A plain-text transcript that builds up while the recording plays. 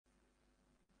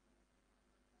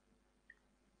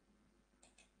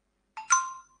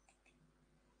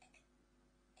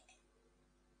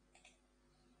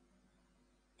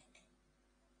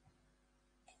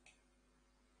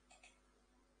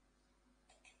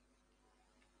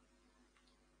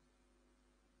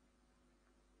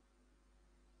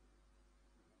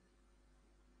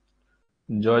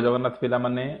जय जगन्नाथ पिला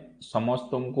माने समस्त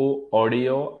को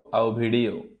ऑडियो आउ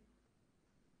वीडियो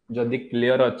जदि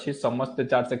क्लियर अच्छी समस्त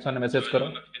चार सेक्शन में मेसेज करो।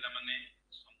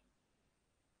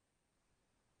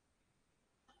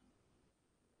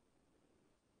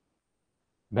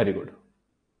 Very good.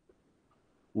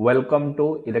 Welcome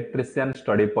to electrician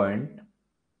study point.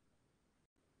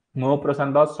 मो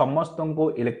प्रशांत समस्त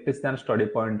को इलेक्ट्रिशियन स्टडी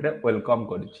पॉइंट रे वेलकम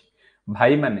करुछि।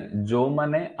 भाई माने जो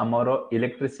माने हमरो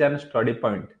इलेक्ट्रिशियन स्टडी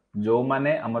पॉइंट जो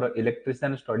माने हमरो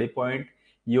electrician study point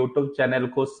YouTube channel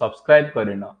को सब्सक्राइब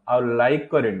करिनो आ लाइक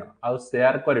करिनो आ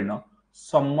शेयर करिनो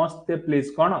समस्ते प्लीज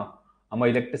कोन हम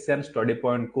इलेक्ट्रिशियन स्टडी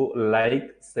पॉइंट को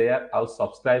लाइक शेयर आ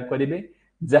सब्सक्राइब करिवे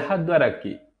जहा द्वारा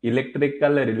कि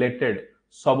इलेक्ट्रिकल रिलेटेड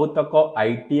सबुतक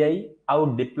आईटीआई आ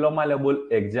डिप्लोमा लेवल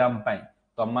एग्जाम पाई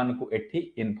तमान को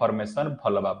एठी इनफॉरमेशन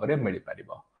भल भाबरे मिल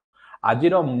पारिबो।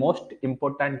 आजिर मोस्ट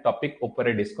इंपोर्टेंट टॉपिक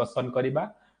ऊपर डिस्कशन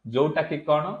करिबा जोटा कि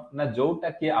कोन ना जोटा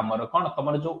कि हमर कोन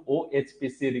तमर जो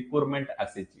ओएचपीसी रिक्वायरमेंट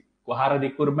आसीची कोहार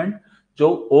रिक्वायरमेंट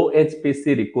जो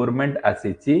ओएचपीसी रिक्वायरमेंट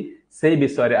आसीची से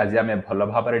विषय रे आज हमें भल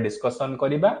भाबरे डिस्कशन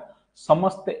करिबा।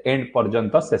 समस्त एंड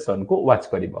पर्यंत सेशन को वाच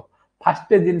करिबो।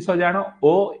 फास्ट जिंस जानो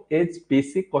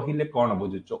ओएचपीसी कहिले कोन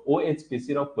बुझुचो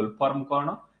ओएचपीसी रो फुल फॉर्म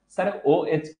कोन सर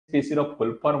ओएचपीसी रो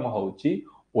फुल फॉर्म होउची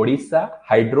Odisha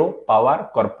hydro power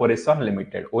corporation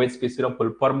limited. ओएचपीसी रो फुल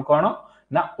फॉर्म कोन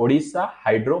ना Odisha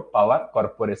hydro power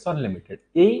corporation limited.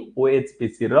 ए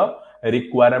ओएचपीसी रो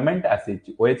रिक्वायरमेंट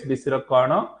आसीची ओएचपीसी रो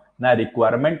कोन ना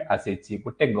रिक्वायरमेंट आसीची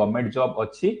गोटे गवर्नमेंट जॉब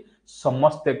अछि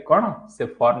समस्त कोन से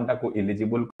फॉर्म टा को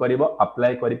एलिजिबल करिवो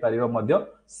अप्लाई करि परिवो मध्य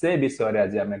से विषय रे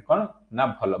आज हमें कोन ना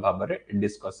भलो भाबरे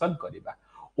डिस्कशन करिबा।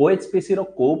 ओएचपीसी रो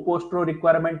को पोस्ट रो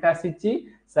रिक्वायरमेंट आसीची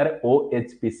सर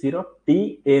ओएचपीसी रो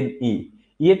टीएनई।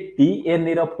 ये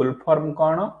टीएनई रो फुल फॉर्म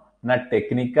कोन ना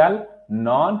टेक्निकल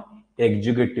नॉन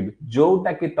एग्जीक्यूटिव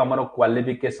जोटा कि तमरो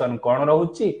क्वालिफिकेशन कोन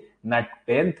रहउची ना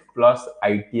 10th प्लस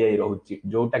आईटीआई रहउची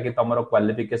जोटा कि तमरो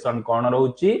क्वालिफिकेशन कोन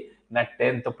रहउची ना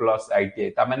 10th प्लस आईटीआई।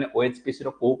 ता माने ओएचपीसी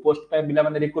रो को पोस्ट पे बिला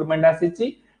माने रिक्वायरमेंट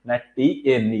आसीची ना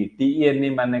टीएनई। टीएनई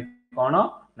माने कोन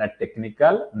ना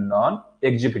टेक्निकल नॉन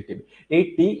एग्जीक्यूटिव। ए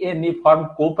टीएनई फॉर्म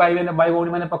को पाइबे ना भाई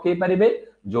भौणी माने पकई परिबे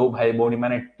जो भाई भौणी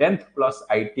माने 10th प्लस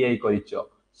आईटीआई करिचो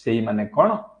सेही माने कोन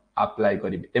अप्लाई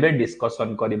करिवे। एबे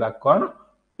डिस्कशन करिबा कोन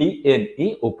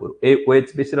टीएनई ऊपर ए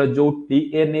ओएचपीसी रो जो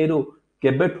टीएनई रो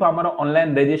केबेठु हमर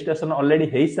ऑनलाइन रजिस्ट्रेशन ऑलरेडी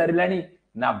हेई सारिलानी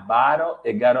ना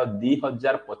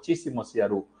 12/11/2025 मसिया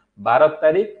रु 12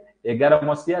 तारीख 11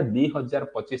 मसिया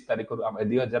 2025 तारीख रु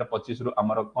 2025 रु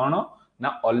हमर कोन ना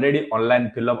already online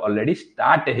fill up already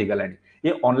start हे गलानी।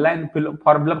 ये ऑनलाइन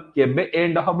फॉर्म फिलअप केबे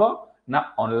एंड हबो ना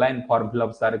ऑनलाइन फॉर्म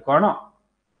फिलअप सर कोन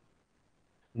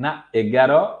ना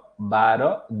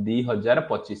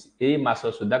 11/12/2025 ए मास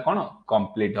सुधा कोन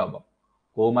कंप्लीट हबो।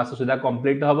 को मास सुधा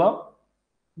कंप्लीट हबो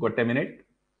गोटे मिनिट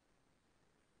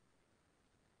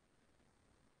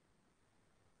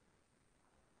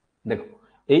देखो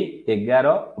एई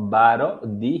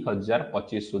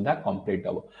 11/12/2025 सुधा कंप्लीट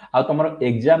हबो। आ तमरो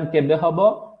एग्जाम केबे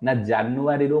हबो ना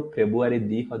जनवरी रो फेब्रुआरी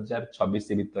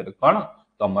 2026 भीतर कोन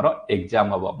तमरो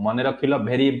एग्जाम हबो। मने रखिलो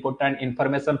very important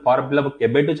information form fill up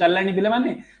केबेटु चललानी बिले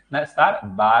माने ना सर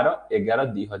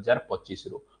 12/11/2025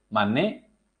 रु माने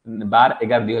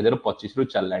 12/11/2025 रु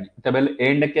चललानी। तबेले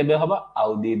एंड केबे हबो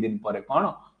आउ 2 दिन परे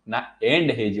कोन ना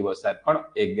एंड हे जीवो सर कोन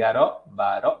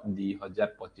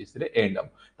 11/12/2025 रे एंड हबो।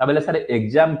 तबेले सर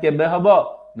एग्जाम केबे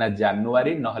हबो ना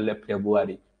जनवरी नहले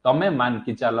फेब्रुआरी तमे मान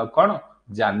की चलो कोन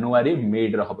जनवरी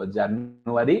मिड रे हबो।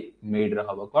 जनवरी मिड रे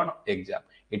हबो कोन एग्जाम।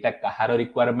 एटा कहार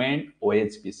रिक्वायरमेंट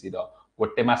ओएचपीसी रो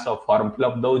गोटे मास फॉर्म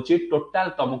फिलअप दउची टोटल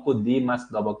तुमको 2 मास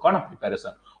दबो कोन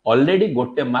प्रिपरेशन ऑलरेडी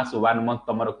गोटे मास 1 मंथ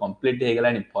तमरो कंप्लीट हे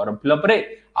गलानी फॉर्म फिलअप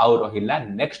रे आउ रहिला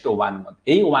नेक्स्ट 1 मंथ।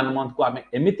 एई 1 मंथ को हमें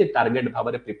एमिति टारगेट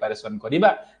भाबरे प्रिपरेशन करिबा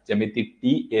जेमिति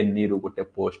टीएनई रो गोटे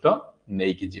पोस्ट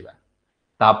नै कि जीवा।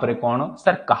 तापरे कोन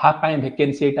सर कहा पाए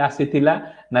वैकेंसी एटा आसीतिला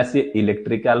ना से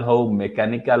इलेक्ट्रिकल हो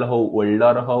मैकेनिकल हो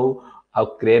वेल्डर हो आ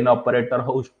क्रेन ऑपरेटर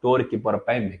हो स्टोर कीपर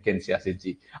पाए वैकेंसी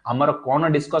आसीची। हमर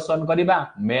कोन डिस्कशन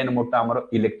करिबा मेन मोटा हमर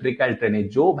इलेक्ट्रिकल ट्रेनिंग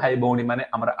जो भाई भौणी माने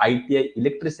हमर आईटीआई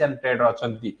इलेक्ट्रिशियन ट्रेड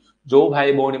अछंती जो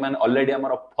भाई भौणी माने ऑलरेडी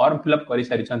हमर फॉर्म फिलअप करि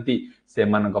सारिछंती से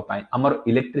मानक पाए हमर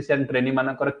इलेक्ट्रिशियन ट्रेनिंग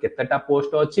मानकर केतेटा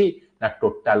पोस्ट अछि ना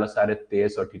टोटल सारे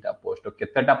 63 टा पोस्ट।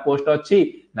 केतेटा पोस्ट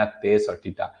अछि ना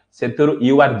 63 टा। सेतुरु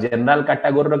you are general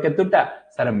category row केतुटा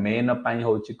sir main पाई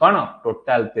होउची कोन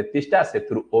टोटल 33 टा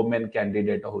सेतुरु ओमेन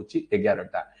कैंडिडेट होउची 11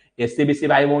 टा। एससीबीसी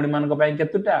भाई भौणी मानक पाई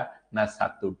केतुटा ना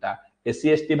 7 टा। एससी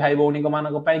एसटी भाई भौणी को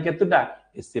मानक पाई केतुटा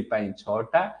एससी पाई 6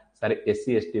 टा सर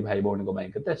एससी एसटी भाई भौणी को पाई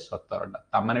केते 17 टा।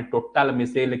 ता माने टोटल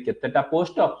मिसेले केतेटा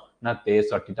पोस्ट ना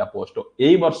 63 टा पोस्ट।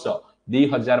 एई वर्ष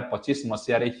 2025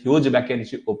 मसिया ह्यूज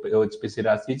वैकेंसी ओएचपीसी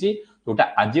आसी जोटा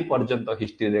आज पर्यंत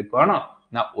हिस्ट्री रे कौन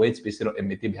ना ओएचपीसी रो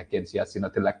एमिति वैकेंसी आसी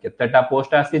नथिला केतेटा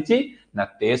पोस्ट आसी ना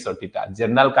 63टा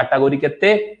जनरल कैटेगरी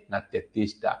केते ना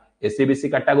 33टा एससीबीसी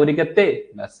कैटेगरी केते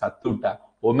ना 7टा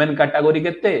वुमेन कैटेगरी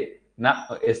केते ना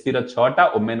एससी रो 6टा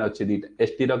वुमेन अछि 2टा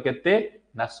एसटी रो केते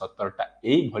ना 17टा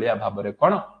एई भलिया भाबरे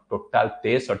कोन टोटल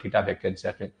 63टा वैकेंसी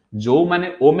आछे जो माने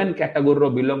वुमेन कैटेगरी रो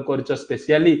बिलोंग करछ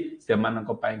स्पेशली से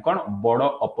मानको पई कोन बड़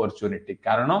अपॉर्चुनिटी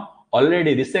कारण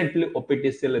ऑलरेडी रिसेंटली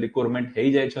ओपीटीसीएल रिक्रूटमेंट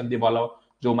हेई जाय छंती भलो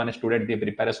जो माने स्टूडेंट के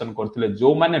प्रिपरेशन करथिले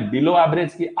जो माने बिलो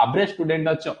एवरेज की एवरेज स्टूडेंट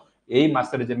अछो एई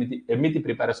मासरे जेमिति एमिति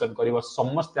प्रिपरेशन करिवो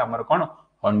समस्त हमर कोन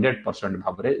 100%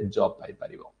 भाबरे जॉब पाई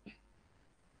परिवो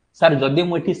सर जदि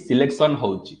मु एठी सिलेक्शन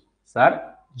होउची सर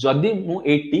जदि मु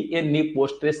एटी एनी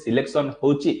पोस्ट रे सिलेक्शन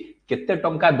होउची केते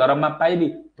टंका दरमा पाइबी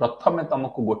प्रथमे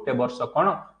तुमको गोटे वर्ष कोन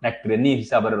ना ट्रेनिंग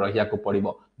हिसाब रे रहिया को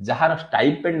पड़िबो जहार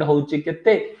स्टाइपेंड होउची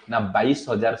केते ना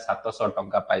 22700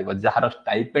 टंका पाइबो जहार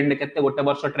स्टाइपेंड केते गोटे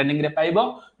वर्ष ट्रेनिंग रे पाइबो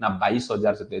ना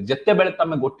 22000 से जत्ते बेले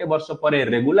तमे गोटे वर्ष परे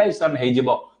रेगुलेशन हे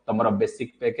जिवो तमरो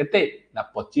बेसिक पे केते ना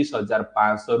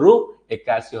 25500 रु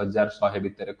 81100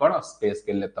 भितर कोन स्पेस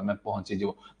केले तमे पहुंची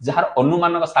जिवो जहार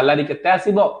अनुमानक सैलरी केते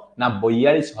आसीबो ना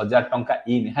 42000 टंका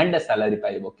इन हैंड सैलरी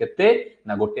पाइबो केते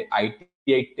ना गोटे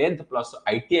ITI 10th plus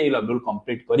ITI level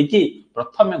complete करिकी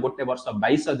प्रथमे गोटे वर्ष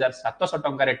 22700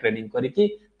 टंका रे ट्रेनिंग करिकी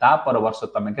ता पर वर्ष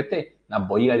तमे केते ना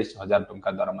 42000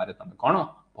 टंका दरमा रे तमे कोन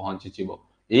पहुंची जिवो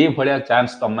ए भलिया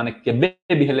चांस तम माने केबे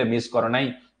भी हेले मिस कर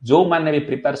नाही जो माने भी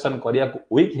प्रिपरेशन करिया को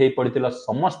वीक हे पड़ितिलो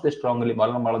समस्त स्ट्रांगली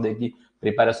बल बल देकी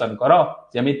प्रिपरेशन करो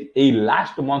जेमिति ए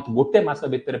लास्ट मंथ गोटे मास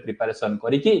भीतर प्रिपरेशन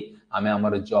करिकी आमे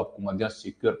हमर जॉब को मध्य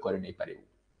सिक्योर कर नै परिबो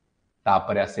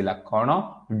तापर आसिला कोन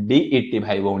डीईटी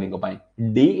भाई भौणी को पई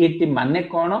डीईटी माने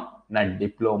कोन ना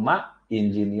डिप्लोमा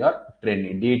इंजीनियर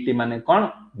ट्रेनिंग डीईटी माने कोन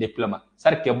डिप्लोमा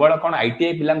सर केवल कोन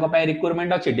आईटीआई पिलांग पई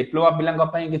रिक्रूटमेंट अछि डिप्लोमा पिलांग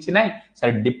पई किछि नै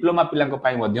सर डिप्लोमा पिलांग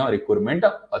पई मध्य रिक्रूटमेंट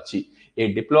अछि ए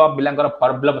डिप्लोमा पिलांगर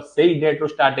फॉर्म फिलअप सेही डेट रो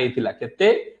स्टार्ट हेतिला केते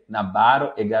ना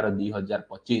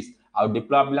 12/11/2025 आ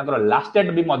डिप्लोमा पिलांगर लास्ट डेट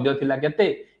भी मध्य थिला केते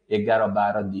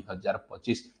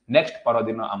 11/12/2025 नेक्स्ट पर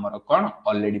दिन हमर कोन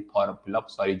ऑलरेडी फॉर्म फिलअप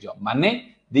सरी जो माने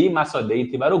 2 मास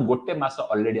देइथिबारु गोटे मास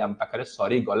ऑलरेडी हम पाखरे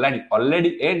सरी गलानी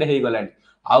ऑलरेडी एंड हे गलानी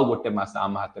आउ गोटे मास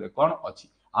हम हाथ रे कोन अछि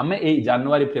आमे ए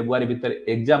जनवरी फेब्रुआरी भीतर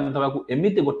एग्जाम दबाकू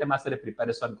एमिति गोटे मास रे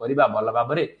प्रिपरेशन करिबा भल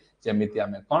भाबरे जेमिति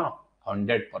आमे कोन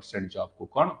 100% जॉब को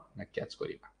कोन ना कैच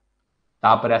करिबा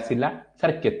तापर आसिला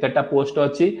सर केतेटा पोस्ट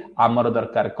अछि हमर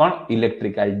दरकार कोन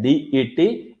इलेक्ट्रिकल डीईटी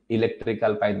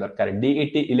इलेक्ट्रिकल पाई दरकार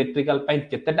डीईटी इलेक्ट्रिकल पाई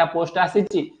केतेटा पोस्ट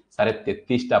आसीची सर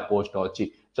 33 टा पोस्ट अछि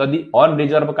जदि अन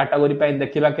रिजर्व कैटेगरी पाई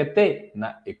देखिबा केते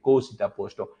ना 21 टा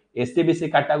पोस्ट एससीबीसी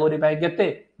कैटेगरी पाई केते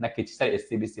ना किछि सर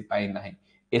एससीबीसी पाई नाही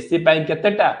एससी पाई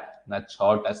केतेटा ना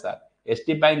 6 टा सर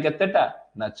एसटी पाई केतेटा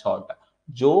ना 6 टा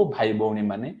जो भाई भौणी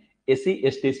माने एससी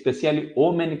एसटी स्पेशली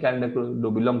ओ मेन कैटेगरी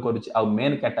बिलोंग करूची आ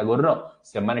मेन कैटेगरी रो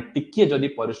से माने टिके जदी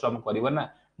परिश्रम करिवो ना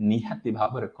निहाती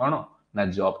भाबरे कोन ना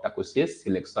जॉब टाको से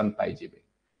सिलेक्शन पाई जेबे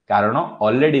कारण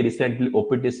ऑलरेडी रिसेंटली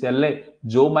ओपीटीसीएल ले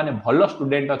जो माने भलो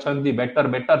स्टूडेंट अछंती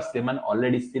बेटर से माने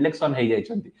ऑलरेडी सिलेक्शन हे जाय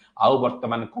छंती आ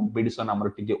वर्तमान कंपटीशन हमर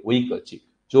टिके वीक अछि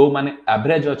जो माने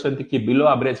एवरेज अछंती कि बिलो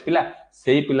एवरेज पिला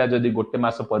सेही पिला जदी गोटे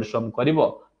मास परिश्रम करिवो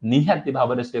निहाती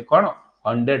भाबरे से कोन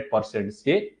 100%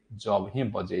 से जॉब ही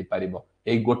बजै परिबो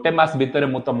ए गोटे मास भीतर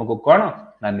मु तुमको कोन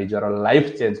ना निजर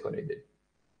लाइफ चेंज करै दे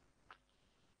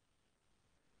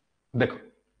देखो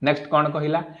नेक्स्ट कोन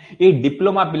कहिला ए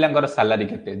डिप्लोमा पिलांगर सैलरी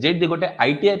केते जेदी गोटे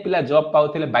आईटीआई पिला जॉब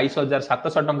पाउथिले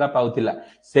 22700 टंका पाउथिला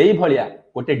सेही भलिया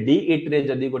गोटे डीईटी रे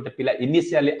जदी गोटे पिला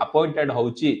इनिशियली अपॉइंटेड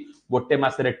होउची गोटे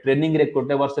मास रे ट्रेनिंग रे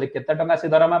गोटे वर्ष रे केते टंका से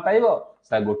दरमा पाइबो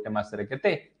सा गोटे मास रे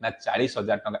केते ना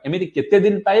 40000 टंका एमिति केते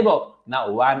दिन पाइबो ना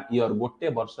 1 ईयर गोटे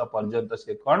वर्ष पर्यंत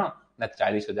से कोन ना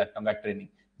 40000 टंका ट्रेनिंग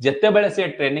जेते बेले से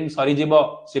ट्रेनिंग सरी जीवो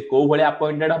से को भले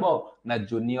अपॉइंटेड हबो ना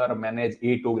जूनियर मैनेज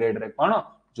E2 ग्रेड रे कोन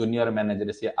जूनियर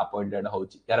मैनेजर से अपॉइंटेड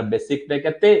होउची यार बेसिक पे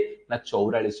केते ना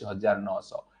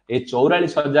 44900 ए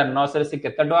 44900 रे से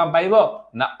केते टका पाइबो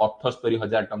ना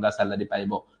 78000 टका सैलरी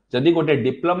पाइबो जदी गोटे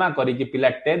डिप्लोमा करी कि पिला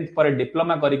 10th पर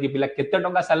डिप्लोमा करी कि पिला केते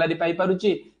टका सैलरी पाई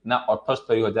पारुची ना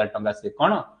 78000 टका से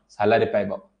कोन सैलरी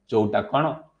पाइबो जोटा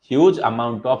कोन huge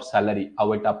amount of salary uh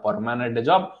Etah permanent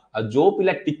job आ जो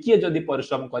पिला टिकिए जदी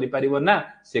परिश्रम करि परिबो ना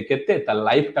से केते ता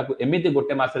लाइफ टाको एमिति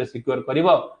गोटे मास रे सिक्योर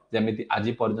करिवो जेमिति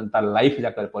आजि पर्यंत लाइफ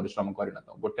जाकर परिश्रम करि न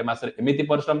गोटे मास रे एमिति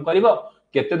परिश्रम करिवो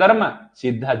केते दरमा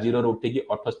सीधा जीरो रो उठी कि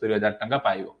 78000 टका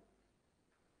पाइबो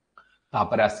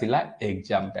तापर आसिला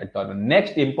exam pattern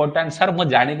next important sir मो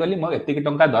जानि गली मो एति कि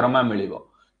टंका दरमा मिलिबो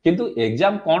किंतु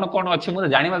एग्जाम कोन कोन अछि मो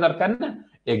जानिबा दरकार ना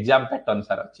एग्जाम पैटर्न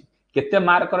सर अछि केते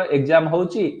मार्कर एग्जाम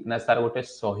होउची ना सर गोटे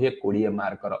 120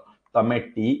 मार्कर तमे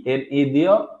टीएनई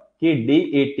दियो कि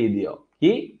डीईटी दियो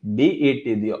कि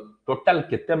डीईटी दियो टोटल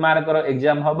केते मार्कर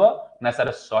एग्जाम हबो ना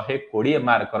सर 120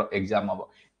 मार्कर एग्जाम हबो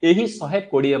एही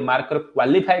 120 मार्कर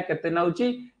क्वालिफाई केते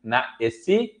नउची ना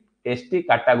एससी एसटी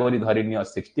कैटेगरी धरिनियो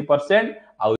 60%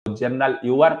 आउ जनरल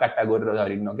यूआर कैटेगरी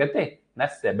धरिनियो केते ना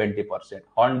 70%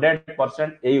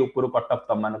 100% एई ऊपर कट ऑफ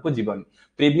तम मानको जीवन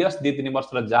प्रीवियस 2-3 वर्ष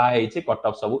जा हेछि कट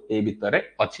ऑफ सब ए भितरे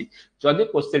अछि जदि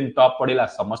क्वेश्चन टॉप पडिला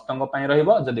समस्तंग पई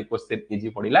रहइबो जदि क्वेश्चन इजी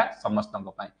पडिला समस्तंग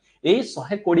पई एई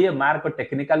 120 मार्क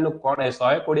टेक्निकल लो कोन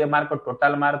 120 मार्क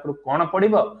टोटल मार्क रो कोन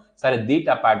पडिबो सारे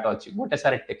दीटा पार्ट अछि गोटे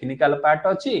सारे टेक्निकल पार्ट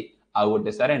अछि आ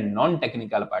गोटे सारे नॉन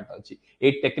टेक्निकल पार्ट अछि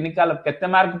ए टेक्निकल केते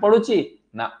मार्क पडुची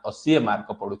ना 80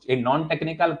 मार्क पडुची ए नॉन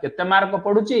टेक्निकल केते मार्क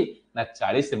पडुची ना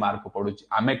 40 मार्क पडुची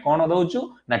आमे कोन दउचु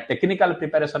ना टेक्निकल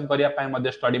प्रिपरेशन करिया पय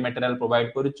मध्ये स्टडी मटेरियल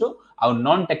प्रोवाइड करूचु आ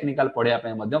नॉन टेक्निकल पढिया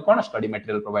पय मध्ये कोन study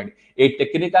material provide a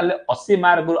technical 80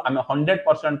 mark रु आमे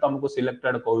 100% तुमको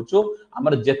सिलेक्टेड कहूचु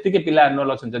हमर जेतिके पिला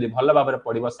एनरोल अछन जदी भलो भाबरे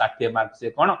पढिबो 60 मार्क से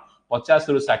कोन 50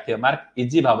 रु 60 मार्क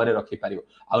इजी भाबरे रखि पारिबो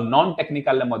आ नॉन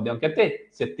टेक्निकल ले मध्ये केते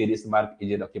से 30 मार्क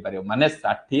इजी रखि पारिबो माने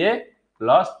 60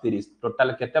 प्लस 30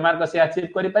 टोटल केते मार्क से अचीव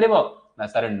करि पारिबो ना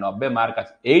सारे 90 mark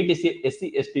eighty C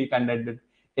SC ST candidate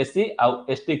SC आ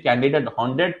एसटी कैंडिडेट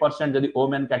 100% जदी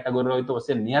वुमेन कैटेगरी रहितो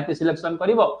से निहाती सिलेक्शन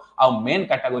करिवो आ मेन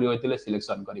कैटेगरी होइतिले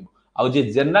सिलेक्शन करिवो आ जे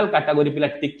जनरल कैटेगरी पिला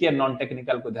टिके नॉन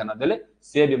टेक्निकल को ध्यान देले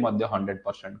से भी मध्ये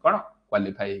 100% कोन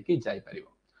क्वालिफाई की जाय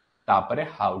परिवो तापरे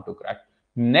how to crack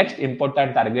next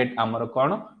important target हमर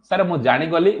कोन सर मु जानि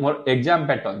गली मोर एग्जाम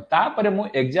पैटर्न तापरे मु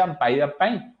एग्जाम पाइबा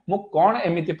पई मु कोन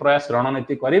एमिति प्रयास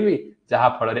रणनीति करिवि जहा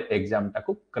फल रे एग्जाम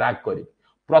टाको क्रैक करी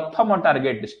प्रथम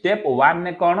टारगेट स्टेप 1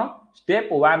 ने कोन स्टेप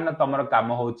 1 ने तमरो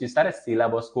काम होउची सारे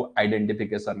सिलेबस को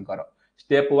आइडेंटिफिकेशन करो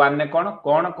स्टेप 1 ने कोन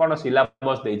कोन कोन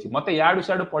सिलेबस देइची मते याडू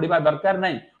साडू पढिबा दरकार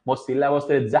नै मो सिलेबस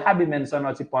रे जहा भी मेंशन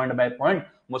अछि पॉइंट बाय पॉइंट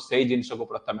मो सेही जिंस को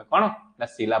प्रथमे कोन ना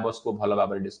सिलेबस को भलो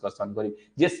भाबरे डिस्कशन करी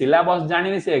जे सिलेबस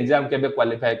जानिनी से एग्जाम केबे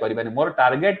क्वालिफाई करिबानी मोर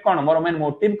टारगेट कोन मोर मेन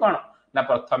मोटिव कोन ना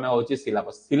प्रथमे होउची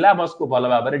सिलेबस को भलो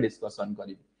भाबरे डिस्कशन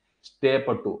करी स्टेप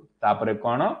 2 तापरे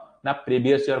कोन ना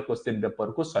प्रीवियस ईयर क्वेश्चन पेपर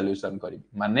को सॉल्यूशन करी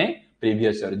माने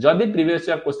प्रीवियस ईयर जदी प्रीवियस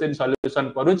ईयर क्वेश्चन सॉल्यूशन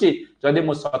करूची जदी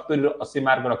मु 70 रु 80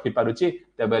 मार्क रखि पारुची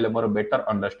तेबेले मोर बेटर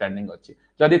अंडरस्टैंडिंग अछि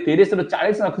जदी 30 रु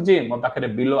 40 रखुची मो पाखरे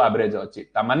बिलो एवरेज अछि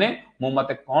ता माने मु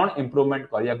मते कोन इंप्रूवमेंट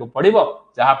करिया को पड़िबो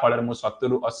जहा फल मु 70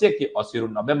 रु 80 कि 80 रु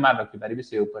 90 मार्क रखि पारिबी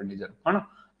से ऊपर निजर कोन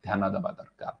ध्यान देबा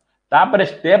दरकार तापरे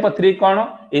स्टेप 3 कोन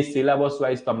ए सिलेबस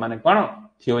वाइज त माने कोन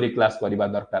थ्योरी क्लास करिबा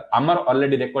दरकार हमर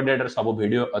ऑलरेडी रिकॉर्डेड सब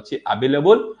वीडियो अछि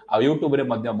अवेलेबल आ YouTube रे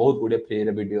मध्ये बहुत गुडे फ्री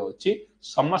रे वीडियो अछि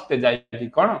समस्त जाय कि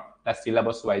कोन ना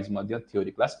सिलेबस वाइज मध्ये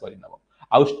थ्योरी क्लास करि नबो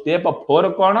आ स्टेप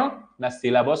 4 कोन ना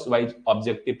सिलेबस वाइज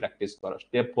ऑब्जेक्टिव प्रैक्टिस करो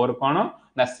स्टेप 4 कोन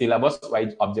ना सिलेबस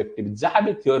वाइज ऑब्जेक्टिव जहा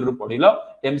भी थ्योरी रू पढिलो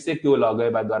एमसीक्यू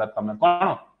लगेबा द्वारा तमे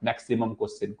कोन मैक्सिमम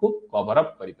क्वेश्चन को कवर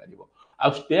अप करि परिबो आ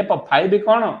स्टेप 5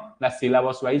 कोन ना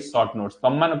सिलेबस वाइज शॉर्ट नोट्स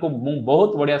तम मन को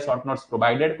बहुत बढ़िया शॉर्ट नोट्स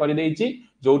प्रोवाइडेड करि देइची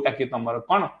जोटा कि तमर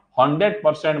कोन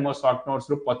 100% मो शॉर्ट नोट्स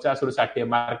रु 50 रु 60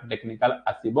 मार्क टेक्निकल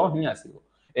आसीबो ही आसीबो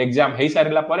एग्जाम हेई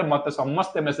सारिला परे मते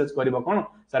समस्त मेसेज करिवो कोन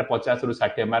सर 50 रु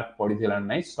 60 मार्क पढिथिला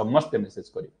नै समस्त मेसेज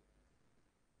करिवो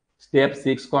स्टेप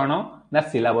 6 कोन ना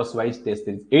सिलेबस वाइज टेस्ट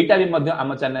सीरीज एटा भी मध्ये हम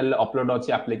चैनल ले अपलोड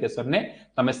अछि एप्लीकेशन ने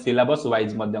तमे सिलेबस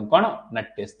वाइज मध्ये कोन ना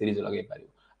टेस्ट सीरीज लगै पारियो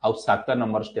आ 7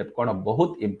 नंबर स्टेप कोन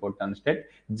बहुत इंपोर्टेंट स्टेप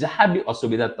जहा भी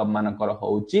असुविधा तम मानकर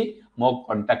होउची मो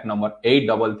कांटेक्ट नंबर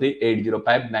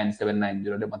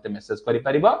 8338059790 रे मते मेसेज करि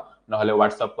परिबो नहले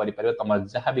व्हाट्सएप करि परिबो तमर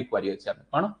जहा भी क्वेरी अछि हम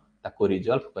कोन ताको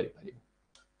रिजॉल्व करि परिबो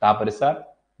तापरे सर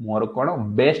मोर कोन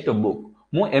बेस्ट बुक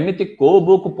मु एमिति को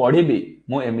बुक पढिबी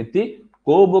मु एमिति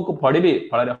को बुक पढिबी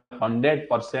फळ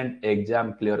 100% एग्जाम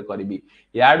क्लियर करबी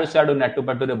याडू साडू नाटू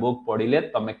पाटू रे बुक पढिले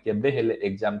तमे केबे हेले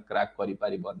एग्जाम क्रैक करि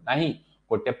परिबो नाही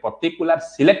गोटे पर्टिकुलर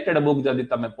सिलेक्टेड बुक जदी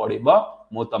तमे पढिबो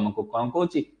मु तमको कोन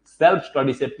कहूची सेल्फ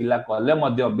स्टडी से पिला कले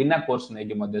मध्ये बिना कोर्स नै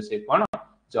कि मध्ये से कोन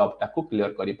जॉब टाको क्लियर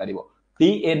करि परिबो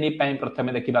टीएनई पई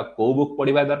प्रथमे देखिबा को बुक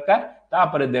पढिबा दरकार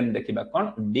तापरे देन देखिबा कोन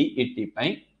डीईटी पई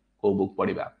को बुक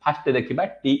पढिबा फास्ट देखिबा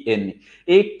टीएनई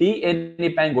ए टीएनई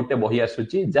पई गोटे बही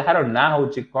आसुची जहार ना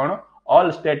होची कोन ऑल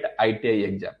स्टेट आईटीआई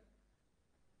एग्जाम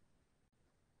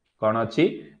कोन अछि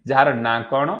जहार ना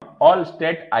कोन all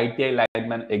state ITI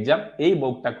lineman exam a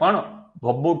book ता कोन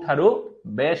भब्बू थारू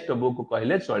बेस्ट बुक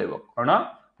कहले चलेबो कोन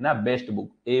ना best book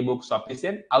a book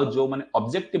sufficient आ जो माने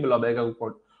ऑब्जेक्टिव लगेबा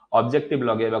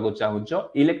को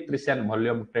चाहूचो इलेक्ट्रिशियन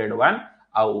वॉल्यूम ट्रेड 1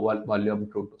 आ वॉल्यूम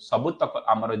 2 सब तक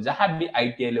हमर जहां भी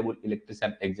आईटीआई लेवल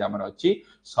इलेक्ट्रिशियन एग्जाम र अछि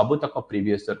सब तक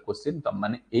प्रीवियस ईयर क्वेश्चन त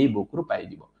माने ए बुक रु पाइ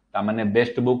दिबो त माने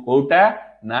बेस्ट बुक कोटा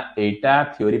ना एटा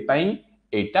थ्योरी पई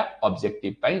एटा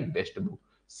ऑब्जेक्टिव पाई बेस्ट बुक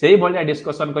से भलिया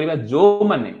डिस्कशन करिबा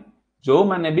जो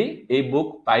माने भी ए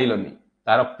बुक पाइलनी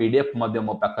तार पीडीएफ मध्य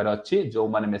मो पाखरे अछि जो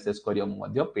माने मेसेज करियो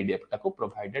मध्य पीडीएफ टाको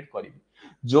प्रोवाइडेड करिवि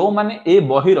जो माने ए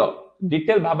बहिर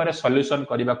डिटेल भाबरे सॉल्यूशन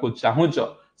करिबा को चाहूचो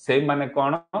से माने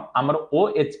कोन हमर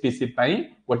ओएचपीसी पाई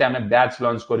गोटे हमें batch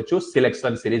launch करछु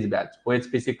selection series batch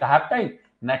ओएचपीसी कहा पाई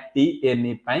ना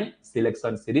टीएनई पाई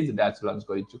सिलेक्शन सीरीज बैच लॉन्च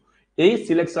करिछु ए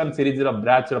सिलेक्शन सीरीज रो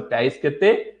बैच रो प्राइस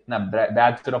केते ना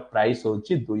बैच रो प्राइस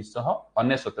होची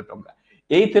 299 टंका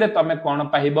एइथिरे तमे कोन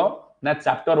पाहिबो ना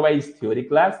chapter wise theory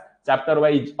class chapter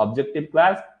wise objective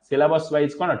class syllabus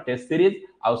wise कोन टेस्ट सीरीज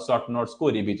आउ शॉर्ट नोट्स को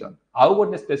रिवीजन आउ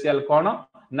गोटे स्पेशल कोन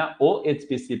ना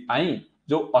ओएचपीसी पाई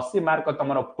जो 80 मार्क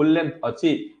तमरो फुल लेंथ अछि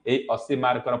ए 80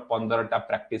 मार्क रो 15 टा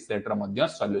प्रैक्टिस सेट रो मध्य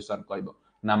सॉल्यूशन करबो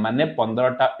ना माने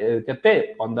 15 टा केते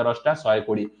 15 टा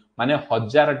 120 माने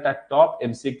 1000 टा टॉप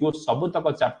एमसीक्यू सब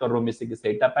तक चैप्टर रो मिसी कि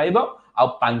सेटा पाइबो आ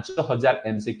 5000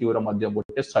 एमसीक्यू रो मध्य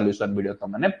गोटे सॉल्यूशन वीडियो त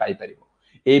माने पाई परिबो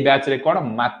ए बैच रे कोन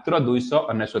मात्र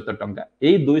 299 टंका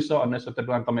ए 299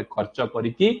 टंका तमे खर्च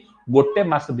करिकि गोटे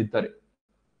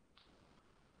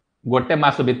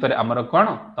मास भितर हमर कोन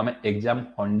तमे एग्जाम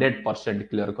 100%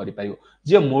 क्लियर करि पाइबो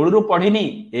जे मूळरू पढिनी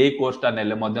ए कोर्सटा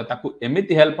नेले मध्य ताकू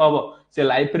एमिति हेल्प हबो से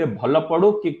लाइफ रे भलो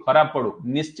पडू कि खराब पडू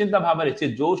निश्चित भाबरे से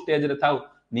जो स्टेज रे थाउ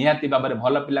निहाती भाबरे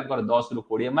भलो पिलांकर 10 रु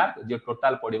 20 मार्क जे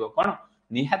टोटल पडिबो कोन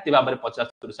निहाती भाबरे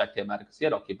 50 रु 60 मार्क से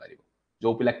रखि पारिबो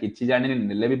जो पिला किछि जानि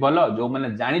नेले भी भलो जो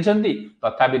माने जानि छंती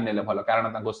तथा भी नेले भलो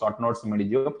कारण ताको शॉर्ट नोट्स मिलि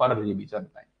जियो फॉर रिवीजन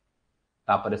पाई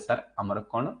तापरे सर हमर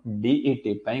कोन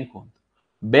डीईटी पाई कोन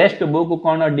बेस्ट बुक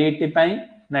कोन डीईटी पाई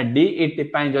ना डीईटी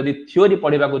पाई जदी थ्योरी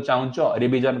पढिबा को चाहूचो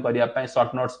रिवीजन करिया पाई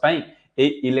शॉर्ट नोट्स पाई ए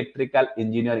इलेक्ट्रिकल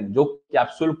इंजीनियरिंग जो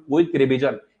capsule quick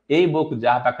revision a book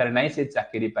जा पाखरे नाही से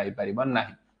चाकरी पाई परिबो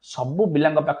नाही सब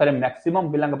बिलांग पाखरे मैक्सिमम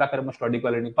बिलांग पाखरे म स्टडी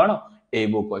करलेनी कोन ए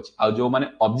बुक अछि आ जो माने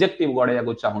ऑब्जेक्टिव गडया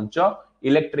को चाहूचो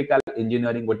इलेक्ट्रिकल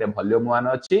इंजीनियरिंग गोटे वॉल्यूम 1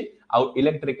 अछि आ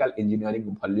इलेक्ट्रिकल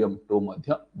इंजीनियरिंग वॉल्यूम 2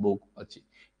 मध्य बुक अछि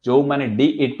जो माने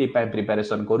डीईटी पाई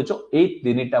प्रिपरेशन करूचो ए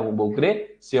तीनटा बुक रे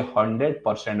से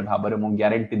 100% भाबरे मो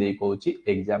गारंटी देई कहूची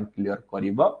एग्जाम क्लियर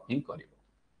करिवो ही करिवो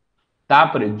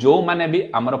तापरे जो माने भी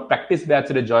हमर प्रैक्टिस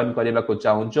बैच रे जॉइन करिबा को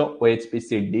चाहूचो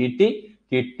ओएचपीसी डीईटी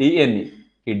कि टीएनई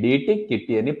कि डीईटी कि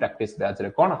टीएनई प्रैक्टिस बैच रे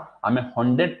कोन हमें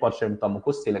 100%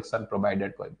 तुमको सिलेक्शन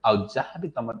प्रोवाइडेड कर आ जहां भी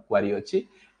तमर क्वेरी अछि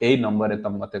ए नंबर रे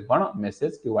तम मते कोन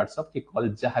मेसेज कि व्हाट्सएप कि कॉल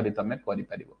जहां भी तमे करि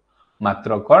परिबो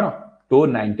मात्र कोन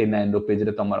 299 रुपीज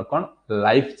रे तमर कोन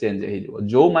लाइफ चेंज हे जो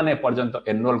जो माने पर्यंत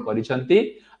एनरोल करिसंती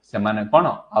से माने कोन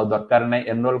आ दरकार नै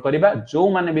एनरोल करिबा जो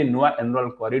माने भी नुवा एनरोल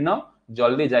करिनो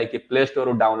जल्दी जाय कि प्ले स्टोर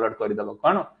रो डाउनलोड करि दबो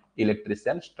कोन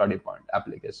इलेक्ट्रिशियन स्टडी पॉइंट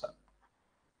एप्लीकेशन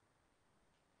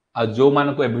आ जो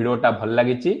मान को ए वीडियोटा भल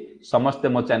लागिची समस्त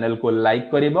मो चैनल को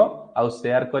लाइक करिवो आ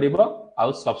शेयर करिवो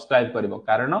आ सब्सक्राइब करिवो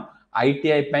कारण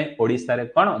आईटीआई पई ओडिसा रे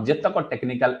कोन जेतक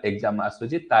टेक्निकल एग्जाम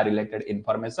आसुची ता रिलेटेड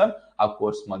इंफॉर्मेशन आ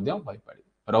कोर्स मध्य होई पड़ी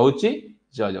रहउची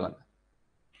जय जगन्नाथ।